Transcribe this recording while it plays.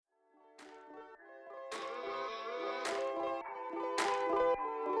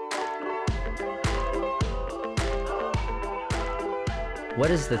What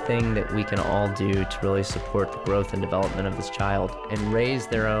is the thing that we can all do to really support the growth and development of this child and raise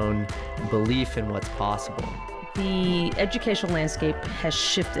their own belief in what's possible? The educational landscape has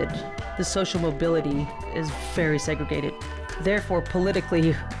shifted. The social mobility is very segregated. Therefore,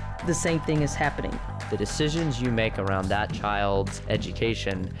 politically, the same thing is happening. The decisions you make around that child's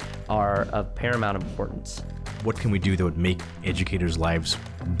education are of paramount importance. What can we do that would make educators' lives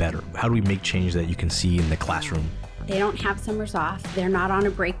better? How do we make change that you can see in the classroom? They don't have summers off. They're not on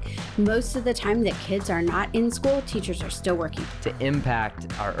a break. Most of the time that kids are not in school, teachers are still working. To impact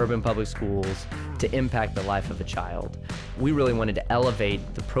our urban public schools, to impact the life of a child. We really wanted to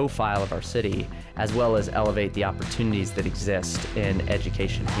elevate the profile of our city, as well as elevate the opportunities that exist in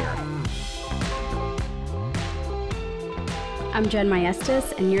education here. I'm Jen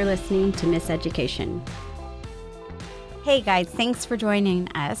Maestas, and you're listening to Miss Education. Hey guys, thanks for joining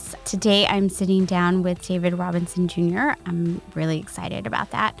us. Today I'm sitting down with David Robinson Jr. I'm really excited about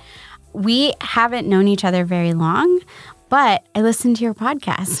that. We haven't known each other very long, but I listened to your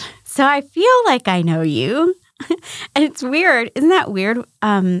podcast, so I feel like I know you. And it's weird. Isn't that weird?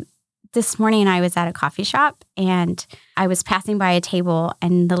 This morning I was at a coffee shop and I was passing by a table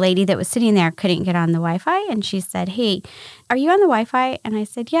and the lady that was sitting there couldn't get on the Wi-Fi. And she said, "Hey, are you on the Wi-Fi?" And I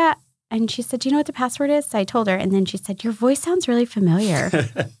said, "Yeah." And she said, "Do you know what the password is?" So I told her. And then she said, "Your voice sounds really familiar."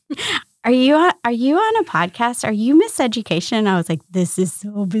 Are you on a podcast? Are you Miss Education? I was like, this is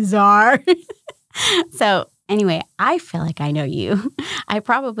so bizarre. So anyway, I feel like I know you. I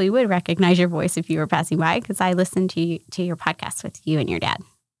probably would recognize your voice if you were passing by because I listened to your podcast with you and your dad.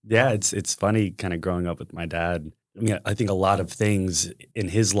 Yeah, it's funny kind of growing up with my dad. I mean, I think a lot of things in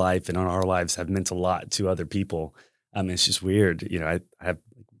his life and in our lives have meant a lot to other people. It's just weird. You know, I have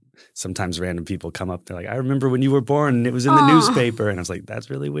sometimes random people come up, they're like, "I remember when you were born and it was in the newspaper." And I was like, that's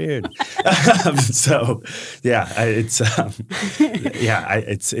really weird. So yeah, it's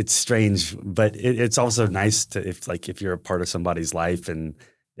strange, but it's also nice to, if you're a part of somebody's life and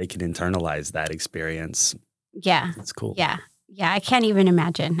they can internalize that experience. Yeah. It's cool. Yeah. Yeah. I can't even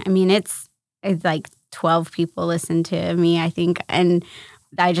imagine. I mean, it's like 12 people listen to me, I think. And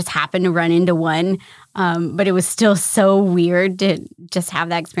I just happened to run into one. But it was still so weird to just have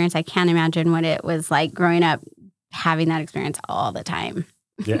that experience. I can't imagine what it was like growing up, having that experience all the time.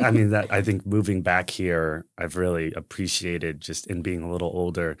 Yeah, I mean, I think moving back here, I've really appreciated just in being a little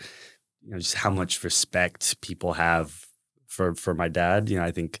older, just how much respect people have for my dad.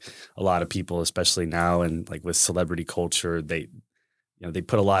 I think a lot of people, especially now and like with celebrity culture, they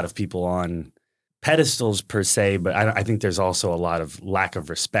put a lot of people on pedestals per se, but I think there's also a lot of lack of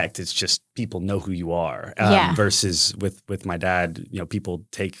respect. It's just people know who you are. Versus with my dad, people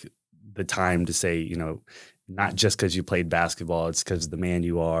take the time to say, not just because you played basketball, it's because of the man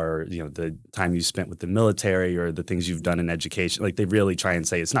you are, the time you spent with the military or the things you've done in education. Like they really try and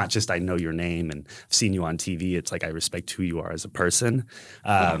say, it's not just I know your name and I've seen you on TV. It's like I respect who you are as a person.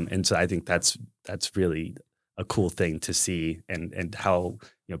 And so I think that's really a cool thing to see and how,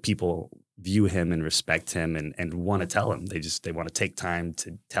 people view him and respect him and want to tell him. They want to take time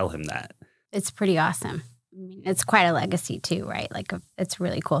to tell him that. It's pretty awesome. I mean, it's quite a legacy too, right? Like it's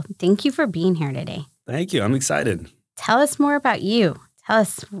really cool. Thank you for being here today. Thank you. I'm excited. Tell us more about you. Tell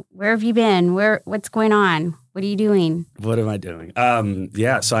us, where have you been? What's going on? What are you doing? What am I doing?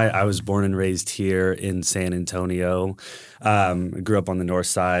 So I was born and raised here in San Antonio. Grew up on the north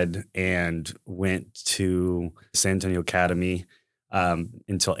side and went to San Antonio Academy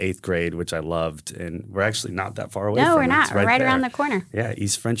until 8th grade, which I loved. And we're actually not that far away from it. No, we're not. It's We're right there. around the corner. Yeah,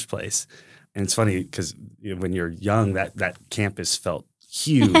 East French Place. And it's funny because when you're young, that campus felt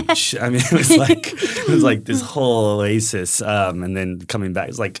huge. I mean, it was like this whole oasis. And then coming back,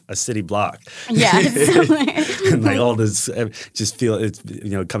 it's like a city block. Yeah. And like all this, just feel it's,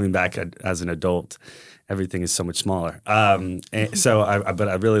 coming back as an adult, everything is so much smaller. But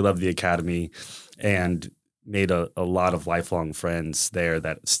I really love the academy and made a lot of lifelong friends there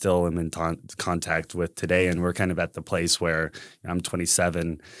that still am in contact with today. And we're kind of at the place where I'm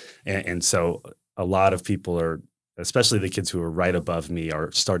 27. And so a lot of people are, especially the kids who are right above me,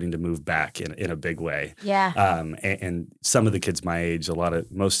 are starting to move back in a big way. Yeah. And some of the kids my age,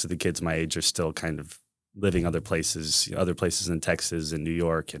 most of the kids my age are still kind of living other places in Texas and New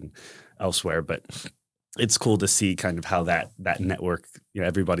York and elsewhere. But it's cool to see kind of how that network,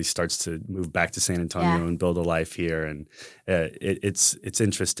 everybody starts to move back to San Antonio and build a life here. And it's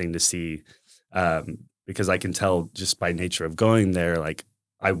interesting to see because I can tell just by nature of going there, like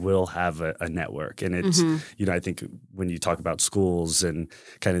I will have a network. And it's, I think when you talk about schools and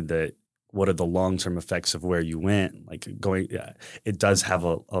kind of what are the long-term effects of where you went, like it does have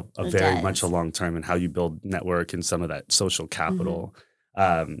a very much a long-term and how you build network and some of that social capital.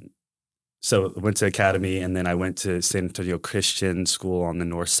 So I went to Academy, and then I went to San Antonio Christian School on the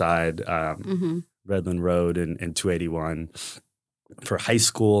north side, Redland Road and 281 for high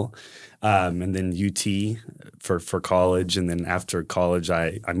school, and then UT for college. And then after college,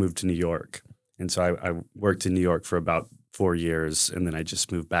 I moved to New York. And so I worked in New York for about 4 years, and then I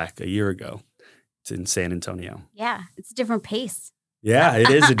just moved back a year ago to San Antonio. Yeah, it's a different pace. Yeah, it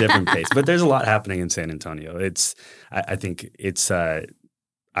is a different pace, but there's a lot happening in San Antonio. I think it's, I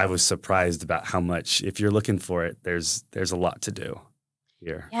was surprised about how much, if you're looking for it, there's a lot to do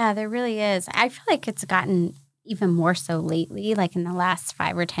here. Yeah, there really is. I feel like it's gotten even more so lately, like in the last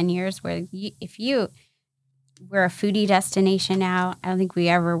 5 or 10 years, where we're a foodie destination now. I don't think we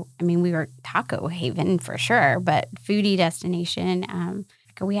were Taco Haven for sure, but foodie destination.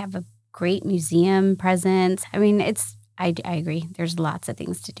 We have a great museum presence. I mean, I agree. There's lots of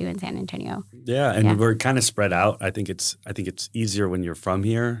things to do in San Antonio. Yeah, and we're kind of spread out. I think it's easier when you're from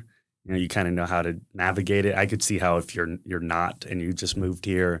here. You know, you kind of know how to navigate it. I could see how if you're not and you just moved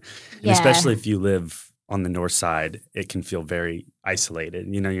here, and especially if you live on the north side, it can feel very isolated.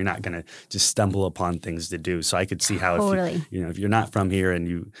 You know, you're not going to just stumble upon things to do. So I could see how if you're not from here and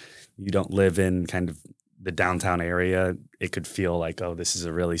you don't live in kind of the downtown area, it could feel like, oh, this is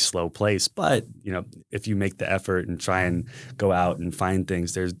a really slow place. But, you know, if you make the effort and try and go out and find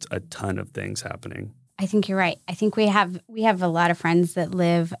things, there's a ton of things happening. I think you're right. I think we have a lot of friends that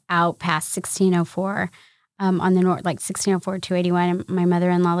live out past 1604 on the north, like 1604, 281. And my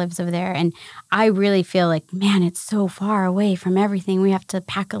mother-in-law lives over there. And I really feel like, man, it's so far away from everything. We have to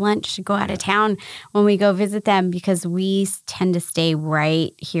pack a lunch to go out of town when we go visit them because we tend to stay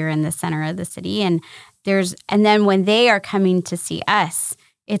right here in the center of the city. And then when they are coming to see us,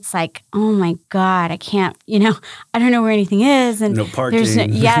 it's like, oh my God, I can't, I don't know where anything is. And no parking.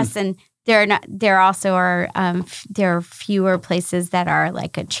 Yes. And there also are fewer places that are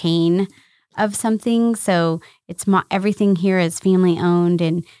like a chain of something. So everything here is family owned,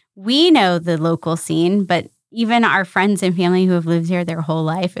 and we know the local scene, but even our friends and family who have lived here their whole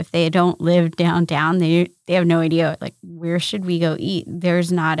life, if they don't live downtown, they have no idea, like, where should we go eat? There's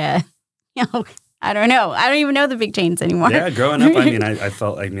not I don't know. I don't even know the big chains anymore. Yeah, growing up,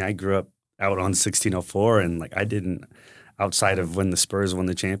 I grew up out on 1604, and like I didn't, outside of when the Spurs won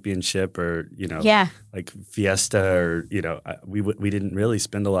the championship or, like Fiesta or, we didn't really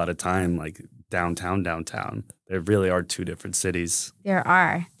spend a lot of time like downtown. There really are two different cities. There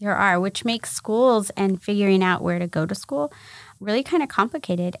are, which makes schools and figuring out where to go to school really kind of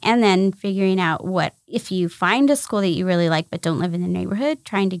complicated. And then figuring out if you find a school that you really like but don't live in the neighborhood,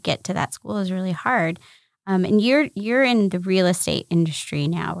 trying to get to that school is really hard. And you're in the real estate industry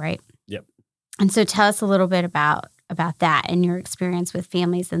now, right? Yep. And so tell us a little bit about that and your experience with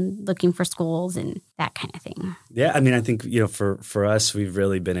families and looking for schools and that kind of thing. Yeah, I mean, I think, for us, we've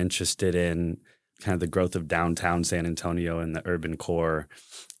really been interested in kind of the growth of downtown San Antonio and the urban core.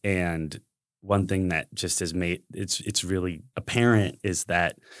 And one thing that just has made it's really apparent is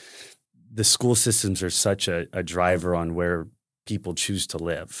that the school systems are such a driver on where people choose to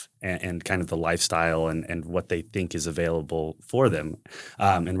live and kind of the lifestyle and what they think is available for them,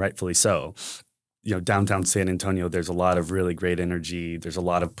 and rightfully so. Downtown San Antonio, there's a lot of really great energy. There's a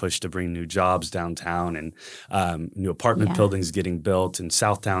lot of push to bring new jobs downtown and new apartment buildings getting built. And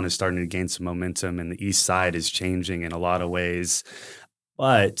Southtown is starting to gain some momentum, and the East Side is changing in a lot of ways.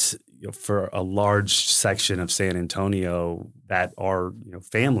 But for a large section of San Antonio that are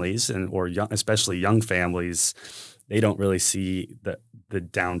families or especially young families, they don't really see the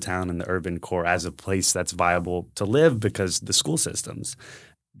downtown and the urban core as a place that's viable to live because the school systems.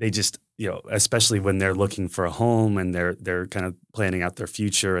 They just, especially when they're looking for a home and they're kind of planning out their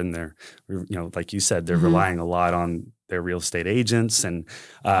future, and they're, like you said, they're relying a lot on their real estate agents, and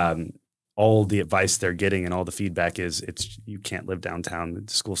all the advice they're getting and all the feedback is you can't live downtown.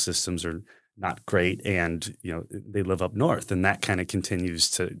 The school systems are not great, and they live up north, and that kind of continues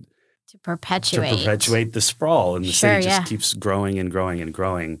to perpetuate the sprawl, and the city just keeps growing and growing and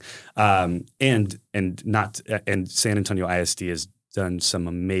growing. And San Antonio ISD has done some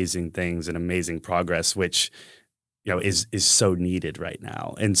amazing things and amazing progress, which is so needed right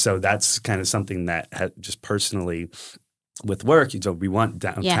now. And so that's kind of something that just personally with work, we want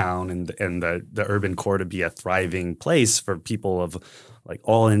downtown and the urban core to be a thriving place for people of like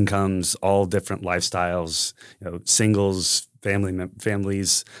all incomes, all different lifestyles, singles,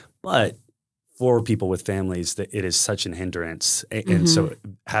 families, but for people with families, that it is such an hindrance. And so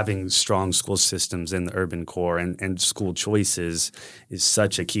having strong school systems in the urban core and school choices is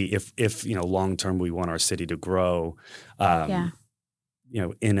such a key. If long-term we want our city to grow,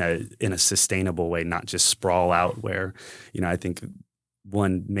 in a sustainable way, not just sprawl out where, I think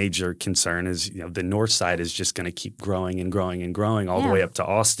one major concern is, the north side is just going to keep growing and growing and growing all the way up to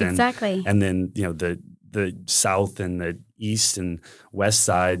Austin. Exactly. And then, the south and the east and west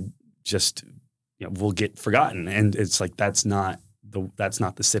side just, will get forgotten. And it's like, that's not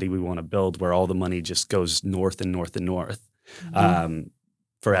the city we want to build, where all the money just goes north and north and north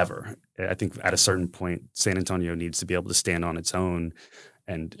forever. I think at a certain point, San Antonio needs to be able to stand on its own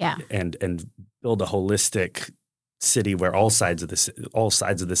and build a holistic city where all sides of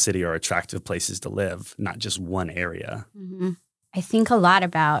the city are attractive places to live, not just one area. Mm-hmm. I think a lot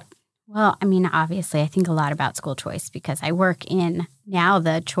about, obviously I think a lot about school choice because I work in now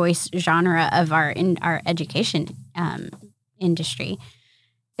the choice genre of our education industry.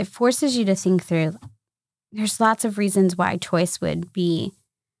 It forces you to think through, there's lots of reasons why choice would be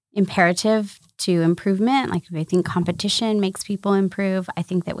imperative to improvement. Like I think competition makes people improve. I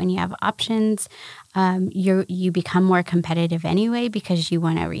think that when you have options, you become more competitive anyway because you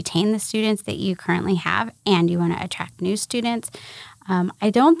want to retain the students that you currently have and you want to attract new students. I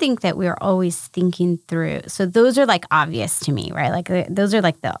don't think that we're always thinking through. So those are like obvious to me, right? Like those are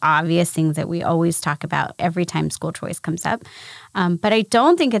like the obvious things that we always talk about every time school choice comes up. But I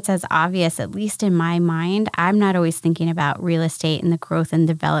don't think it's as obvious, at least in my mind. I'm not always thinking about real estate and the growth and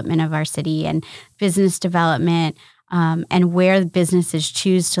development of our city and business development and where businesses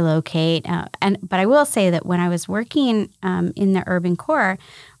choose to locate. But I will say that when I was working in the urban core,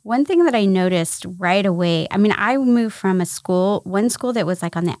 one thing that I noticed right away, I moved from one school that was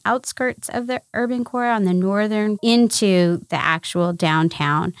like on the outskirts of the urban core on the northern into the actual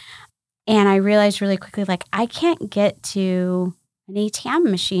downtown. And I realized really quickly, like, I can't get to an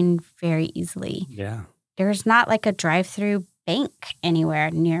ATM machine very easily. Yeah. There's not like a drive-through bank anywhere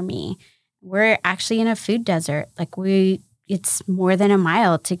near me. We're actually in a food desert. Like it's more than a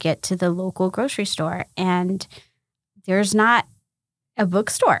mile to get to the local grocery store. And there's not a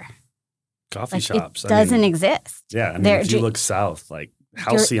bookstore. Coffee shops. It doesn't exist. Yeah. If you look south, like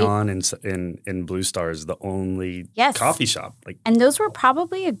Halcyon in Blue Star is the only coffee shop. And those were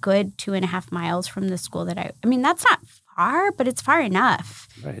probably a good 2.5 miles from the school that that's not far, but it's far enough.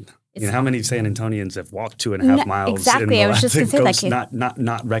 Right. How many San Antonians have walked 2.5 miles? Exactly. I was just going to say not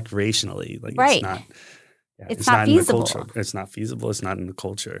recreationally. Like right. It's not feasible. In the culture. It's not feasible. It's not in the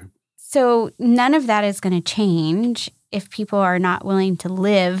culture. So none of that is going to change if people are not willing to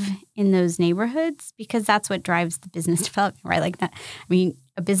live in those neighborhoods, because that's what drives the business development, right? Like that.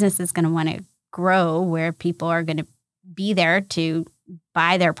 A business is going to want to grow where people are going to be there to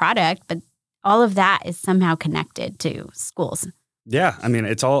buy their product, but all of that is somehow connected to schools. Yeah,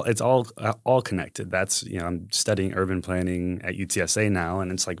 it's all connected. That's I'm studying urban planning at UTSA now,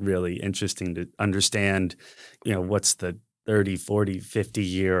 and it's like really interesting to understand, what's the 30, 40, 50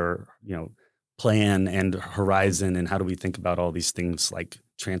 year, plan and horizon, and how do we think about all these things like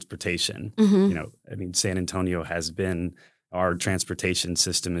transportation? Mm-hmm. San Antonio our transportation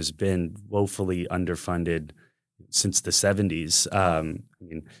system has been woefully underfunded since the 70s.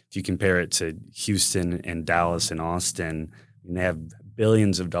 If you compare it to Houston and Dallas and Austin, they have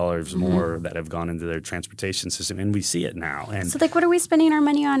billions of dollars more that have gone into their transportation system, and we see it now. And so, what are we spending our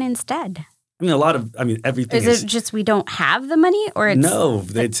money on instead? Everything is it just we don't have the money, or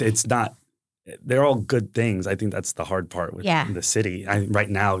it's not. They're all good things. I think that's the hard part with the city. Right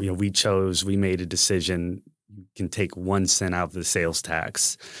now, we made a decision. You can take 1 cent out of the sales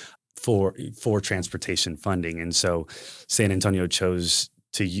tax for transportation funding, and so San Antonio chose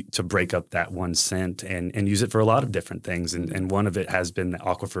to break up that 1 cent and use it for a lot of different things. And one of it has been the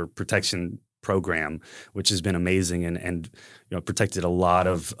Aquifer Protection Program, which has been amazing and protected a lot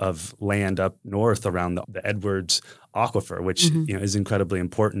of land up north around the Edwards Aquifer, which is incredibly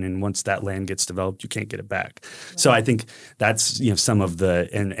important. And once that land gets developed, you can't get it back. Right. So I think that's some of the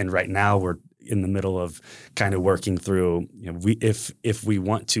and right now we're in the middle of kind of working through. If we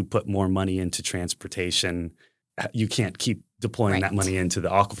want to put more money into transportation, you can't keep deploying that money into the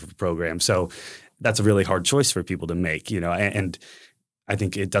Aquifer program. So that's a really hard choice for people to make, and I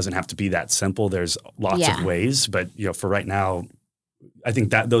think it doesn't have to be that simple. There's lots of ways, but for right now, I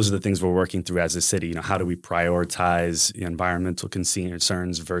think that those are the things we're working through as a city. How do we prioritize environmental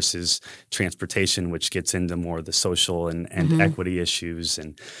concerns versus transportation, which gets into more of the social and equity issues,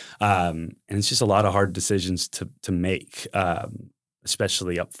 and it's just a lot of hard decisions to make,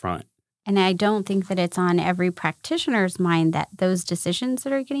 especially up front. And I don't think that it's on every practitioner's mind that those decisions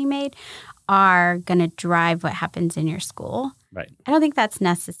that are getting made are going to drive what happens in your school. Right. I don't think that's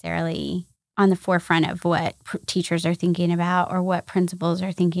necessarily on the forefront of what teachers are thinking about or what principals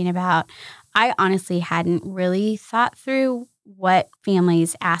are thinking about. I honestly hadn't really thought through what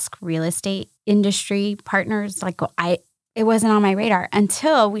families ask real estate industry partners. Like it wasn't on my radar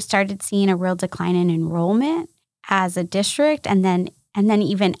until we started seeing a real decline in enrollment as a district, and then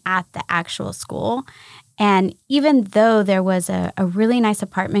even at the actual school. And even though there was a really nice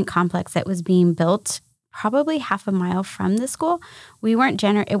apartment complex that was being built probably half a mile from the school, it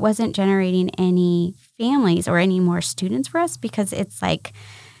wasn't generating any families or any more students for us, because it's like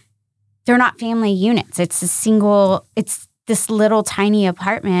they're not family units. It's this little tiny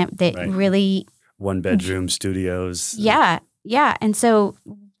apartment that really 1-bedroom studios. Yeah. And so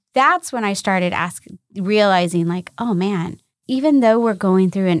that's when I started realizing like, oh man, even though we're going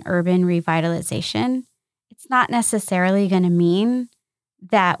through an urban revitalization, it's not necessarily going to mean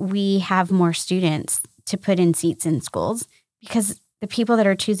that we have more students to put in seats in schools, because the people that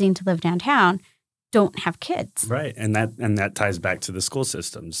are choosing to live downtown don't have kids. Right. And that ties back to the school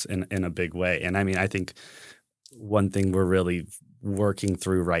systems in a big way. And I mean, I think one thing we're really working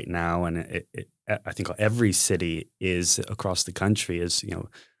through right now, and I think every city is across the country, is,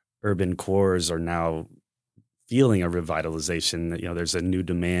 urban cores are now feeling a revitalization. There's a new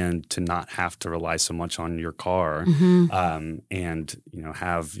demand to not have to rely so much on your car, and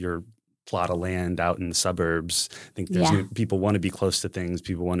have your plot of land out in the suburbs. I think people want to be close to things.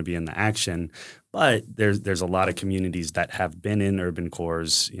 People want to be in the action, but there's a lot of communities that have been in urban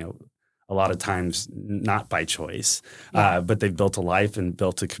cores, a lot of times not by choice, but they've built a life and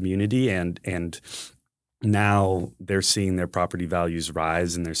built a community, and now they're seeing their property values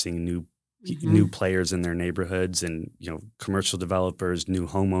rise, and they're seeing new players in their neighborhoods, and commercial developers, new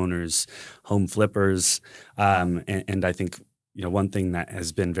homeowners, home flippers, and I think one thing that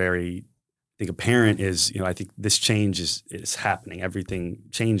has been very apparent is I think this change is happening.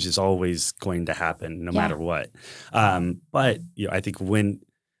 Change is always going to happen no matter what, but I think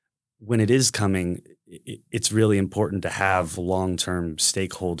when it is coming, it's really important to have long-term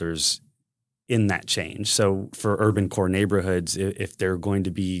stakeholders in that change. So for urban core neighborhoods, if there are going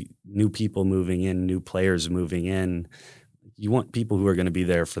to be new people moving in, new players moving in, you want people who are going to be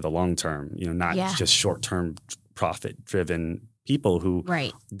there for the long term, not just short-term profit-driven people who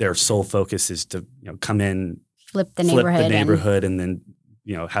their sole focus is to come in, flip the neighborhood and then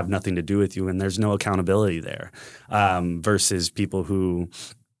have nothing to do with you, and there's no accountability there, versus people who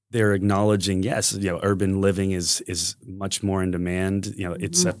they're acknowledging, yes, urban living is much more in demand.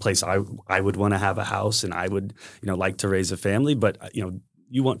 It's a place I would want to have a house, and I would, like to raise a family. But,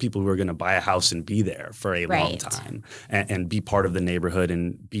 you want people who are going to buy a house and be there for a long time, and be part of the neighborhood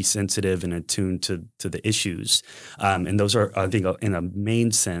and be sensitive and attuned to the issues. And those are, I think, in a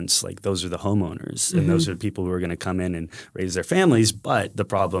main sense, like those are the homeowners, and those are the people who are going to come in and raise their families. But the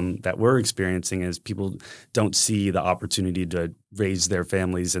problem that we're experiencing is people don't see the opportunity to raise their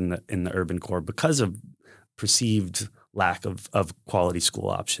families in the urban core because of perceived lack of quality school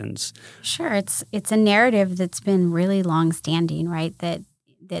options. Sure. It's a narrative that's been really long-standing, right? That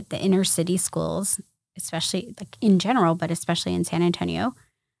the inner city schools, especially like in general, but especially in San Antonio,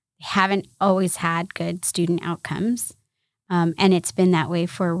 haven't always had good student outcomes. And it's been that way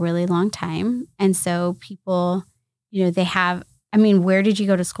for a really long time. And so people, where did you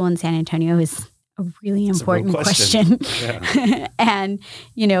go to school in San Antonio is a really important question. Yeah. And,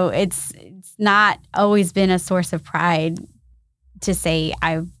 it's not always been a source of pride to say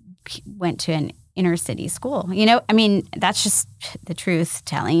I went to an inner city school. That's just the truth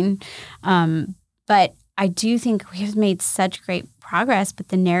telling. But I do think we've made such great progress, but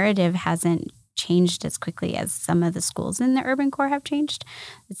the narrative hasn't changed as quickly as some of the schools in the urban core have changed.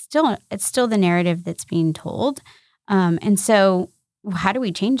 It's still the narrative that's being told. And so how do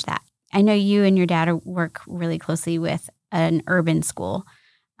we change that? I know you and your dad work really closely with an urban school.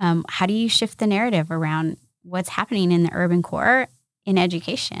 How do you shift the narrative around what's happening in the urban core in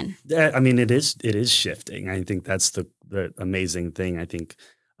education? I mean, it is shifting. I think that's the amazing thing. I think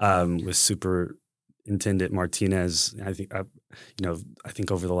with Superintendent Martinez, I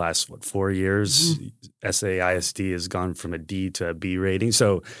think over the last 4 years, SAISD has gone from a D to a B rating.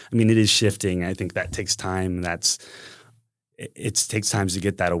 So I mean, it is shifting. I think that takes time. It takes time to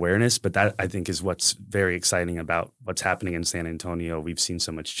get that awareness, but that I think is what's very exciting about what's happening in San Antonio. We've seen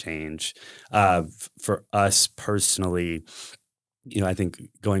so much change. For us personally, I think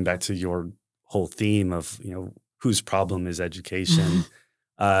going back to your whole theme of, whose problem is education.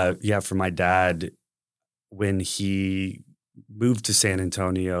 For my dad, when he moved to San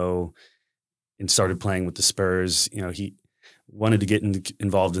Antonio and started playing with the Spurs, he wanted to get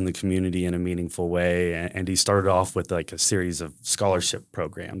involved in the community in a meaningful way. And he started off with like a series of scholarship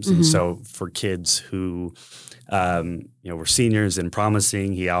programs. And so for kids who, were seniors and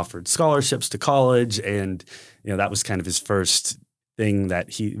promising, he offered scholarships to college. And, that was kind of his first thing that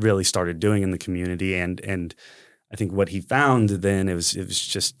he really started doing in the community. And I think what he found then, it was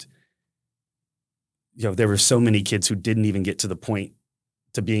just, there were so many kids who didn't even get to the point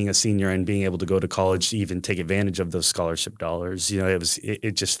to being a senior and being able to go to college to even take advantage of those scholarship dollars.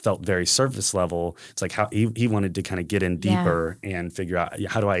 It just felt very surface level. It's like how he wanted to kind of get in deeper and figure out,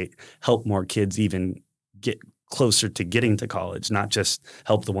 how do I help more kids even get closer to getting to college, not just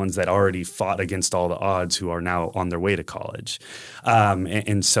help the ones that already fought against all the odds who are now on their way to college.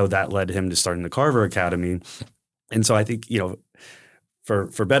 And so that led him to starting the Carver Academy. And so I think,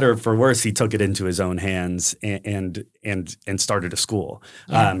 for better or for worse, he took it into his own hands and started a school.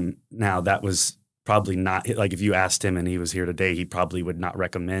 Yeah. Now that was probably not, like, if you asked him and he was here today, he probably would not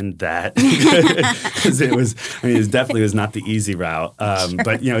recommend that, because it definitely was not the easy route. Sure.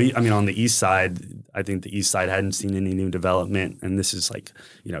 But on the east side, I think the east side hadn't seen any new development, and this is like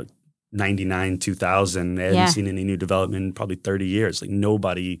 99, 2000. They hadn't seen any new development in probably 30 years. Like,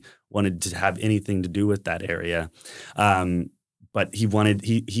 nobody wanted to have anything to do with that area. But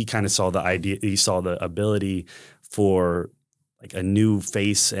he kind of saw the idea, he saw the ability for like a new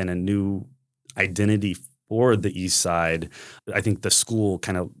face and a new identity for the East Side. I think the school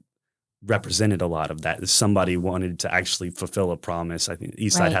kind of represented a lot of that. Somebody wanted to actually fulfill a promise. I think the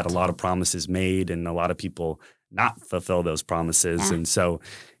East Side had a lot of promises made and a lot of people not fulfill those promises. Yeah. And so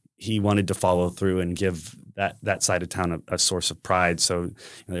he wanted to follow through and give that side of town a source of pride. So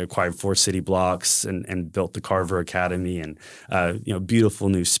they acquired 4 city blocks and built the Carver Academy, and beautiful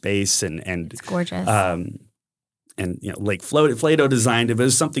new space and it's gorgeous. And Lake Flato designed it. But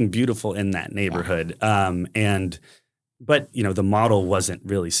there's something beautiful in that neighborhood. But the model wasn't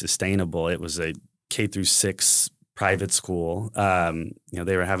really sustainable. It was a K through 6 private school.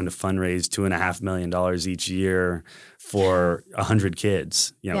 They were having to fundraise $2.5 million each year for 100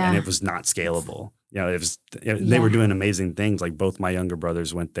 kids. And it was not scalable. They were doing amazing things. Like, both my younger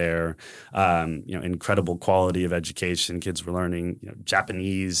brothers went there. Incredible quality of education. Kids were learning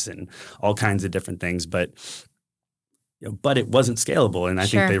Japanese and all kinds of different things, but it wasn't scalable. And I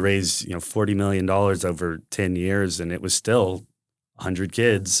think they raised $40 million over 10 years, and it was still 100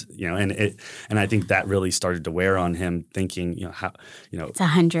 kids. And I think that really started to wear on him, thinking it's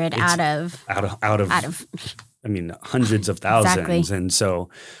 100 out of hundreds of thousands. Exactly. And so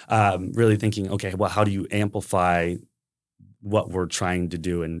really thinking, okay, well, how do you amplify what we're trying to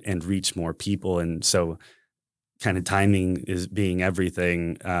do and reach more people? And so kind of timing is being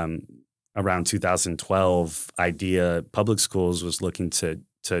everything. Around 2012, IDEA Public Schools was looking to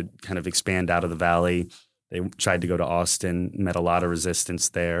kind of expand out of the Valley. They tried to go to Austin, met a lot of resistance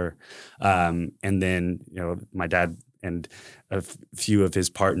there. And then, my dad and a few of his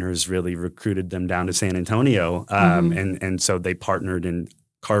partners really recruited them down to San Antonio. And so they partnered, and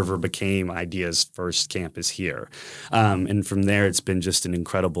Carver became IDEA's first campus here. And from there, it's been just an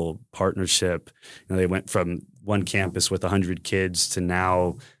incredible partnership. They went from one campus with 100 kids to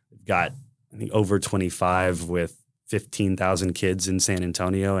now we've got, I think, over 25 with 15,000 kids in San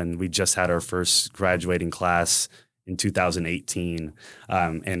Antonio. And we just had our first graduating class in 2018,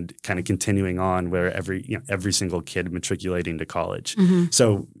 and kind of continuing on where every single kid matriculating to college.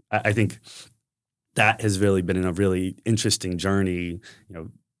 So I think that has really been a really interesting journey,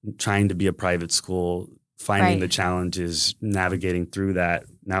 trying to be a private school, finding the challenges, navigating through that,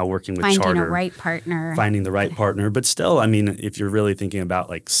 now working with charter. Finding the right partner. But still, if you're really thinking about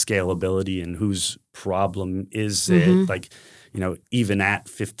like scalability and whose problem is it, like, even at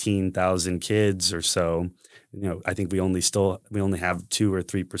 15,000 kids or so, I think we only have 2 or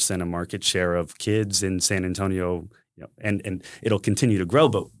 3% of market share of kids in San Antonio, and it'll continue to grow.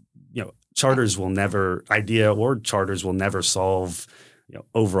 But, charters will never, IDEA or charters will never solve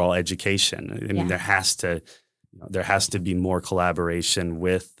overall education. There has to be more collaboration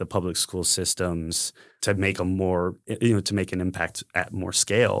with the public school systems to make to make an impact at more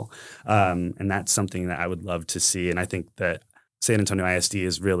scale. And that's something that I would love to see. And I think that San Antonio ISD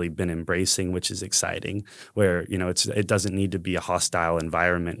has really been embracing, which is exciting, where, it doesn't need to be a hostile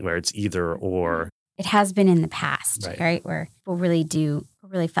environment where it's either or. It has been in the past, right? Where people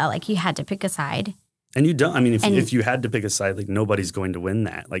really felt like you had to pick a side. And you don't. If you had to pick a side, like, nobody's going to win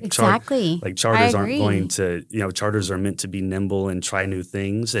that. Like, exactly. Charters aren't going to. Charters are meant to be nimble and try new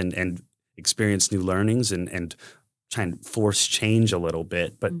things and experience new learnings and try and force change a little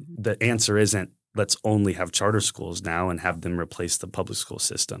bit. But the answer isn't, let's only have charter schools now and have them replace the public school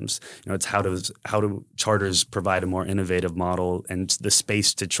systems. It's how do charters provide a more innovative model and the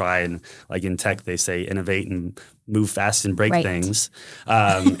space to try and, like in tech, they say innovate and move fast and break things,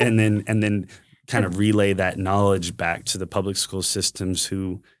 and then kind of relay that knowledge back to the public school systems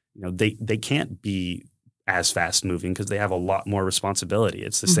who, they can't be as fast moving because they have a lot more responsibility.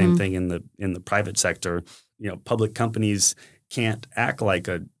 It's the same thing in the private sector. public companies can't act like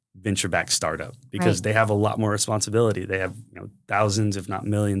a venture-backed startup because Right. they have a lot more responsibility. They have thousands, if not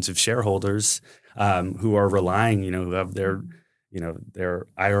millions, of shareholders who are relying, who have their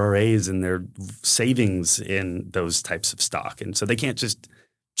IRAs and their savings in those types of stock, and so they can't just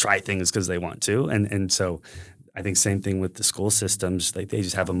try things because they want to. And so I think same thing with the school systems. They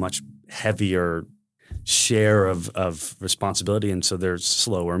just have a much heavier share of responsibility, and so they're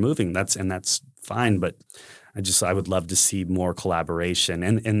slower moving. That's fine, but I would love to see more collaboration,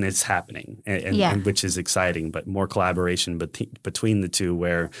 and it's happening, and which is exciting. But more collaboration between the two,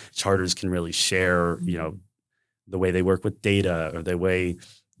 where charters can really share, the way they work with data, or the way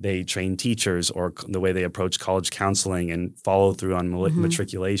they train teachers, or the way they approach college counseling and follow through on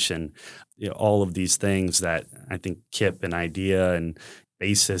matriculation. All of these things that I think KIPP and IDEA and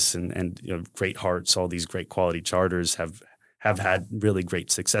BASIS and Great Hearts, all these great quality charters have had really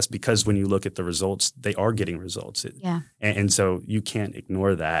great success, because when you look at the results, they are getting results. And so you can't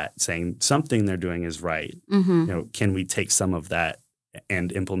ignore that, saying something they're doing is right. Can we take some of that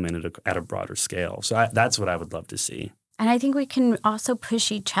and implement it at a broader scale? So that's what I would love to see. And I think we can also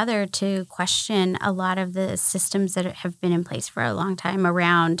push each other to question a lot of the systems that have been in place for a long time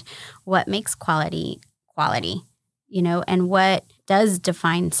around what makes quality, and what does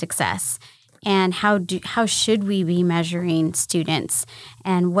define success. And how should we be measuring students,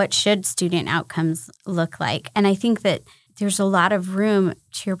 and what should student outcomes look like? And I think that there's a lot of room,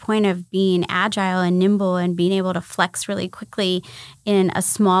 to your point of being agile and nimble and being able to flex really quickly in a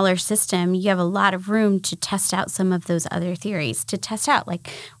smaller system. You have a lot of room to test out some of those other theories, to test out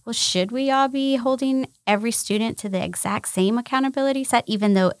should we all be holding every student to the exact same accountability set,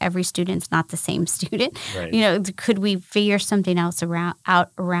 even though every student's not the same student? Right. Could we figure something else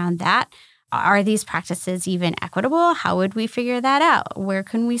out around that? Are these practices even equitable? How would we figure that out? Where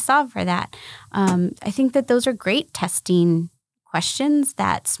can we solve for that? I think that those are great testing questions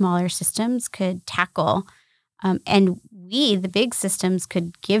that smaller systems could tackle. And we, the big systems,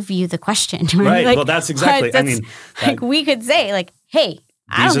 could give you the question. Right. Well, that's exactly. We could say, hey,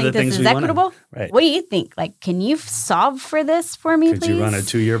 I don't think this is equitable. Right. What do you think? Can you solve for this for me, please? Could you run a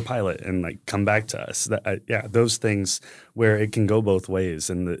 2-year pilot and come back to us? Those things where it can go both ways.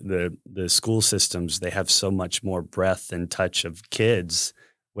 And the school systems, they have so much more breadth and touch of kids,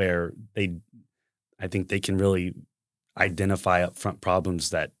 where I think they can really identify upfront problems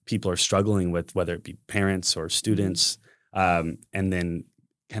that people are struggling with, whether it be parents or students, and then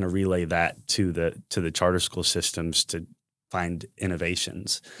kind of relay that to the charter school systems to find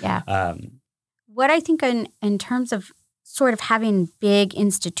innovations. Yeah. What I think in terms of sort of having big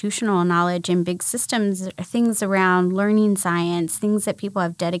institutional knowledge and big systems are things around learning science, things that people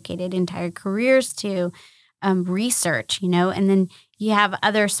have dedicated entire careers to, research, and then you have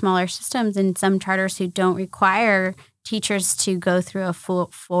other smaller systems and some charters who don't require teachers to go through a full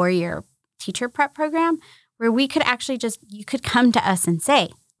 4-year teacher prep program, where we could actually you could come to us and say,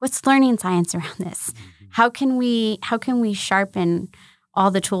 what's learning science around this? How can we sharpen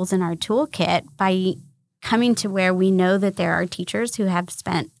all the tools in our toolkit by coming to where we know that there are teachers who have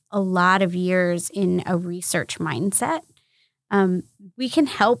spent a lot of years in a research mindset? We can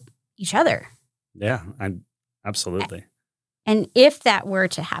help each other. Yeah, absolutely. And if that were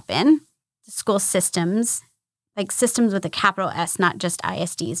to happen, the school systems, systems with a capital S, not just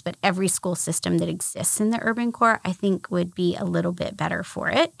ISDs, but every school system that exists in the urban core, I think would be a little bit better for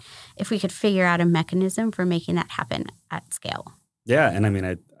it if we could figure out a mechanism for making that happen at scale. Yeah. And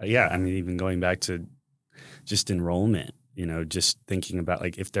even going back to just enrollment, just thinking about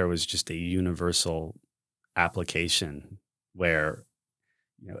if there was just a universal application where,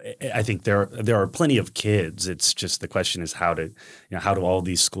 I think there are plenty of kids. It's just the question is how do all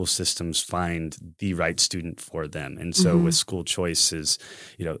these school systems find the right student for them? And so with school choices,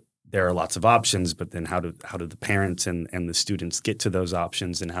 there are lots of options, but then how do the parents and the students get to those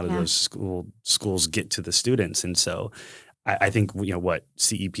options, and how do those schools get to the students? And so I think what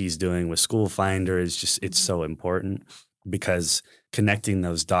CEP is doing with School Finder is it's so important, because connecting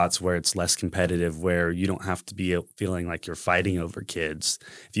those dots where it's less competitive, where you don't have to be feeling like you're fighting over kids.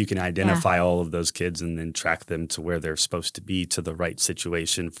 If you can identify all of those kids and then track them to where they're supposed to be, to the right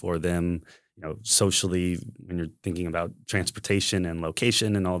situation for them, socially, when you're thinking about transportation and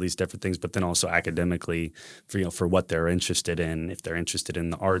location and all these different things, but then also academically for what they're interested in. If they're interested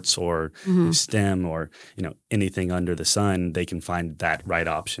in the arts or STEM or, anything under the sun, they can find that right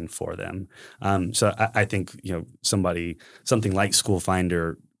option for them. So I think, something like School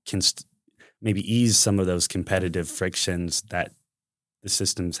Finder can maybe ease some of those competitive frictions that the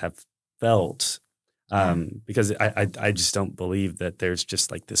systems have felt. Because I just don't believe that there's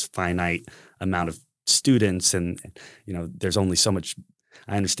just this finite amount of students, and there's only so much.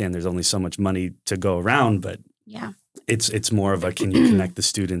 I understand there's only so much money to go around, but Yeah. it's more of a, can you connect the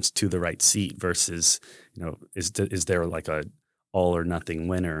students to the right seat versus, is there like a all or nothing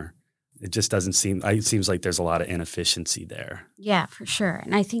winner? It just doesn't seem, it seems like there's a lot of inefficiency there. Yeah, for sure.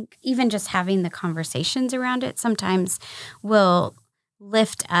 And I think even just having the conversations around it sometimes will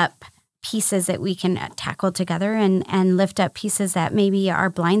lift up pieces that we can tackle together and lift up pieces that maybe are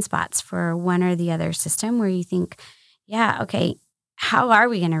blind spots for one or the other system, where you think, yeah, okay, how are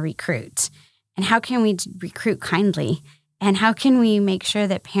we going to recruit? And how can we recruit kindly? And how can we make sure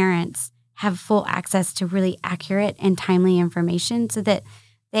that parents have full access to really accurate and timely information so that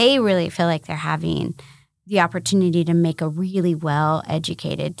they really feel like they're having the opportunity to make a really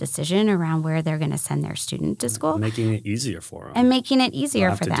well-educated decision around where they're going to send their student to school. Making it easier for them. And making it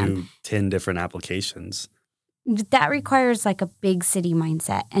easier for them. To do 10 different applications. That requires like a big city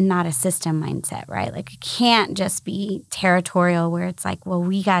mindset and not a system mindset, right? Like, it can't just be territorial where it's like, well,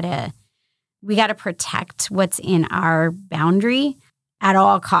 we gotta protect what's in our boundary at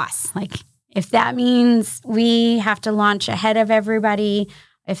all costs. Like, if that means we have to launch ahead of everybody,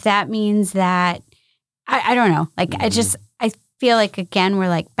 if that means that, I don't know. Like, I feel like, again, we're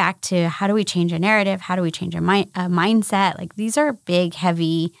like back to, how do we change a narrative? How do we change a mindset? Like, these are big,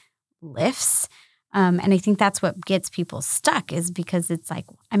 heavy lifts. And I think that's what gets people stuck, is because it's like,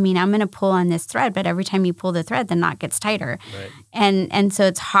 I'm going to pull on this thread, but every time you pull the thread, the knot gets tighter. Right. And so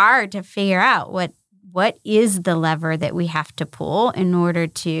it's hard to figure out what is the lever that we have to pull in order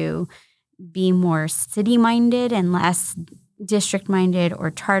to be more city-minded and less district-minded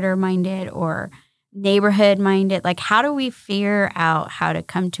or charter-minded or neighborhood-minded. Like, how do we figure out how to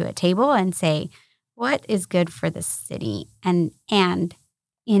come to a table and say, what is good for the city? And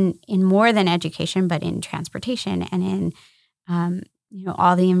in more than education, but in transportation and in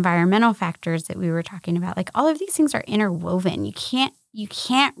all the environmental factors that we were talking about. Like, all of these things are interwoven. You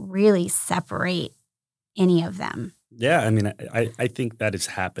can't really separate any of them. Yeah, I think that is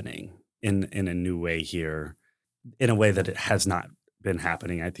happening in a new way here, in a way that it has not been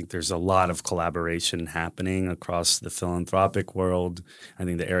happening. I think there's a lot of collaboration happening across the philanthropic world. I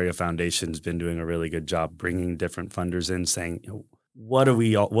think the Area Foundation's been doing a really good job bringing different funders in, saying, what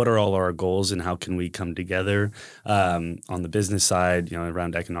are all our goals and how can we come together? On the business side,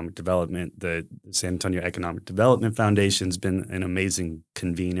 around economic development, the San Antonio Economic Development Foundation's been an amazing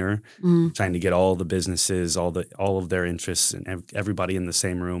convener, trying to get all the businesses, all of their interests, and everybody in the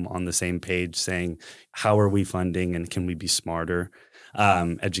same room on the same page, saying, how are we funding and can we be smarter?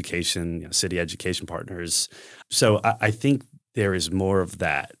 Education, city education partners. So I think there is more of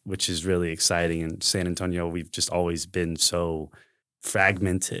that, which is really exciting. In San Antonio, we've just always been so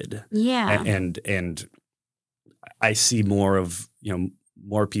fragmented. Yeah. And I see more of,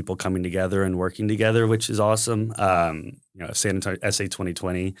 more people coming together and working together, which is awesome. San Antonio SA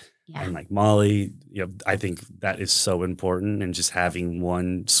 2020 and like Molly, I think that is so important. And just having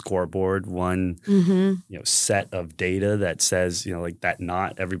one scoreboard, one, set of data that says, like that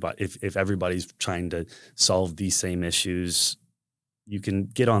not everybody, if everybody's trying to solve these same issues, you can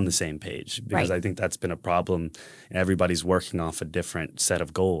get on the same page, because I think that's been a problem. Everybody's working off a different set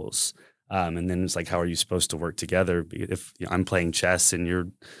of goals. And then it's like, how are you supposed to work together if I'm playing chess and you're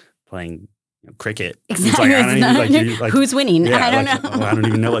playing cricket? Exactly. Who's winning? Yeah, I don't know. Well, I don't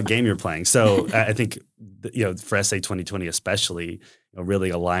even know what game you're playing. So I think, for SA 2020 especially, really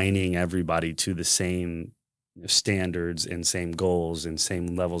aligning everybody to the same standards and same goals and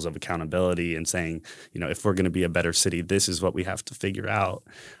same levels of accountability, and saying, if we're going to be a better city, this is what we have to figure out.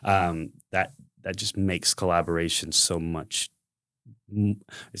 That just makes collaboration so much.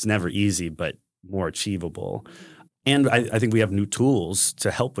 It's never easy, but more achievable. And I think we have new tools to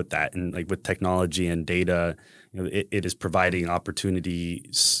help with that, and like with technology and data, it is providing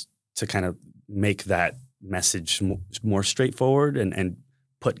opportunities to kind of make that message more straightforward and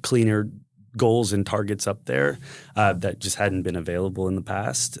put cleaner goals and targets up there that just hadn't been available in the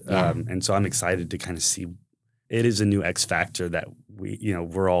past. And so I'm excited to kind of see, it is a new X factor that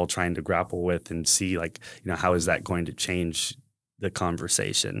we're all trying to grapple with and see, like, how is that going to change the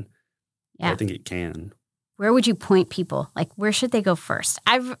conversation? I think it can. Where would you point people? Like, where should they go first?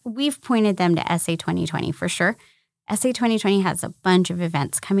 We've pointed them to SA 2020 for sure. SA 2020 has a bunch of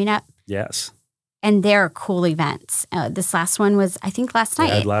events coming up. Yes. And they're cool events. This last one was, I think, last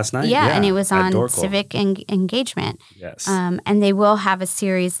night. Last night, yeah. And it was on Dorkel. civic engagement. Yes. And they will have a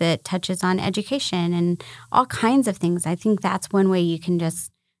series that touches on education and all kinds of things. I think that's one way you can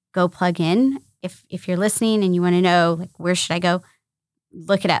just go plug in. If you're listening and you want to know, like, where should I go?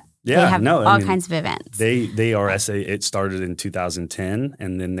 Look it up. Yeah, they have all kinds of events. They are SA. It started in 2010,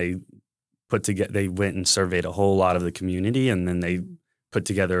 and then they they went and surveyed a whole lot of the community, and then they put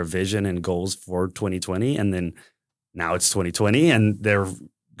together a vision and goals for 2020. And then now it's 2020 and they're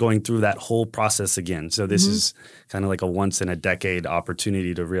going through that whole process again. So this is kind of like a once in a decade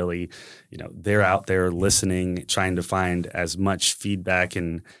opportunity to really, they're out there listening, trying to find as much feedback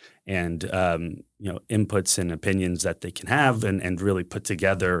and inputs and opinions that they can have, and really put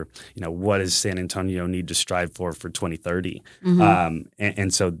together, what does San Antonio need to strive for 2030?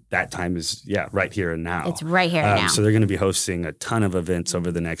 And so that time is, right here and now. It's right here and now. So they're going to be hosting a ton of events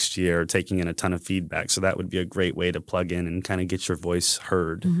over the next year, taking in a ton of feedback. So that would be a great way to plug in and kind of get your voice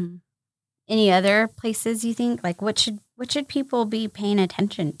heard. Any other places you think, like what should people be paying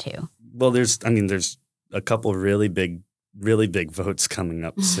attention to? Well, there's a couple really big votes coming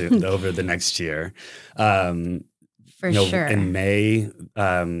up soon over the next year. For sure. In May,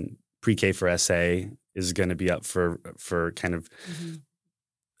 Pre-K for SA is going to be up for kind of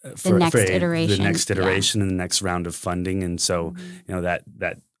the next iteration and the next round of funding. And so,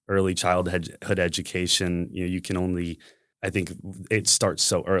 that early childhood education, you can only, I think it starts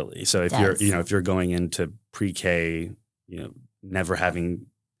so early. So if you're going into Pre-K, never having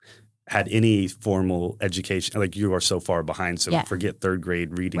had any formal education, like you are so far behind. So forget third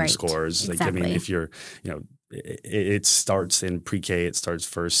grade reading scores. Exactly. Like, I mean, if you're, it starts in Pre-K, it starts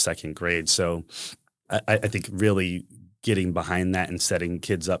first, second grade. So I think really getting behind that and setting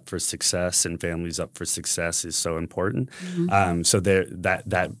kids up for success and families up for success is so important. So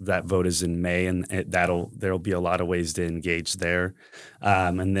that vote is in May, and there'll be a lot of ways to engage there.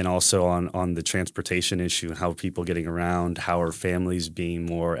 And then also on the transportation issue, how are people getting around, how are families being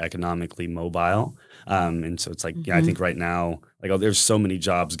more economically mobile? And so it's like, I think right now, there's so many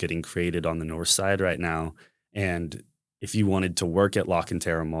jobs getting created on the north side right now. And if you wanted to work at Lock and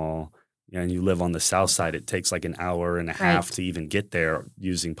Terra Mall, and you live on the south side, it takes like an hour and a half to even get there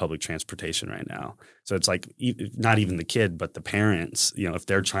using public transportation right now. So it's like not even the kid, but the parents, if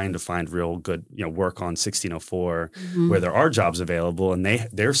they're trying to find real good, work on 1604 where there are jobs available, and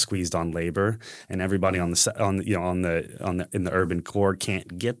they're squeezed on labor, and everybody in the urban core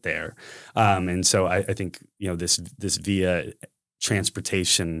can't get there. And so I think, this via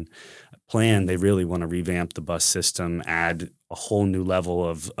transportation plan, they really want to revamp the bus system, add a whole new level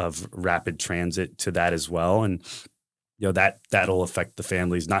of rapid transit to that as well. And, that'll affect the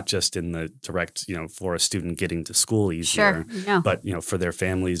families, not just in the direct, for a student getting to school easier, but, for their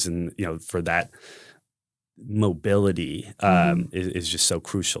families and, for that mobility is just so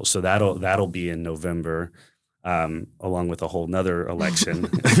crucial. So that'll be in November. Along with a whole nother election,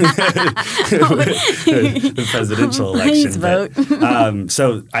 the presidential election. Please vote.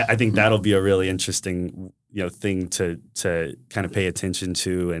 So I think that'll be a really interesting, thing to kind of pay attention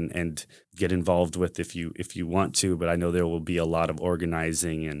to and get involved with if you want to. But I know there will be a lot of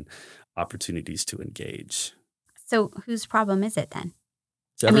organizing and opportunities to engage. So whose problem is it then?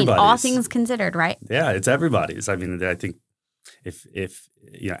 It's everybody's. All things considered, right? Yeah, it's everybody's. I mean, I think if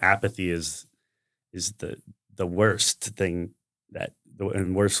apathy is the worst thing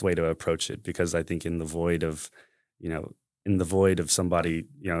and worst way to approach it, because I think in the void of somebody,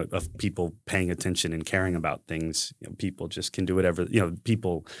 of people paying attention and caring about things, people just can do whatever,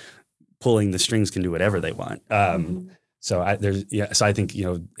 people pulling the strings can do whatever they want. So I think,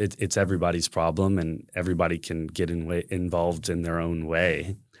 it's everybody's problem, and everybody can get involved in their own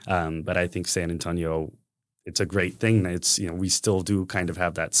way. But I think San Antonio, it's a great thing that it's, we still do kind of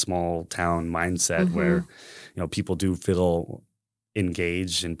have that small town mindset where, people do feel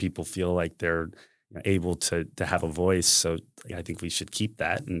engaged and people feel like they're able to have a voice. So I think we should keep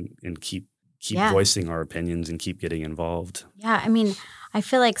that and keep voicing our opinions and keep getting involved. Yeah. I mean, I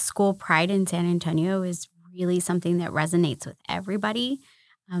feel like school pride in San Antonio is really something that resonates with everybody.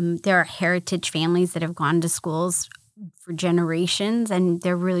 There are heritage families that have gone to schools for generations, and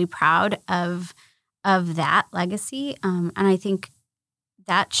they're really proud of that legacy. And I think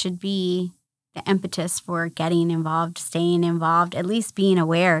that should be the impetus for getting involved, staying involved, at least being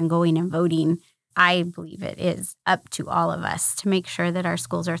aware and going and voting. I believe it is up to all of us to make sure that our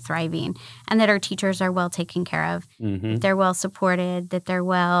schools are thriving and that our teachers are well taken care of, that they're well supported, that they're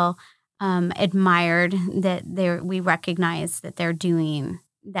well admired, that we recognize that they're doing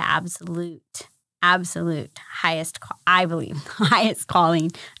the absolute highest, I believe, highest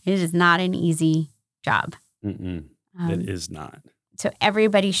calling. It is not an easy job. It is not. So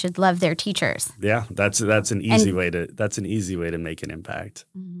everybody should love their teachers. Yeah, that's an easy way to make an impact.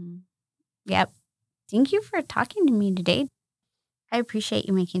 Yep. Thank you for talking to me today. I appreciate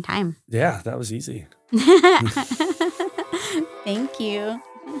you making time. Yeah, that was easy. Thank you.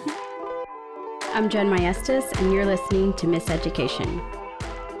 I'm Jen Maestas, and you're listening to Miss Education.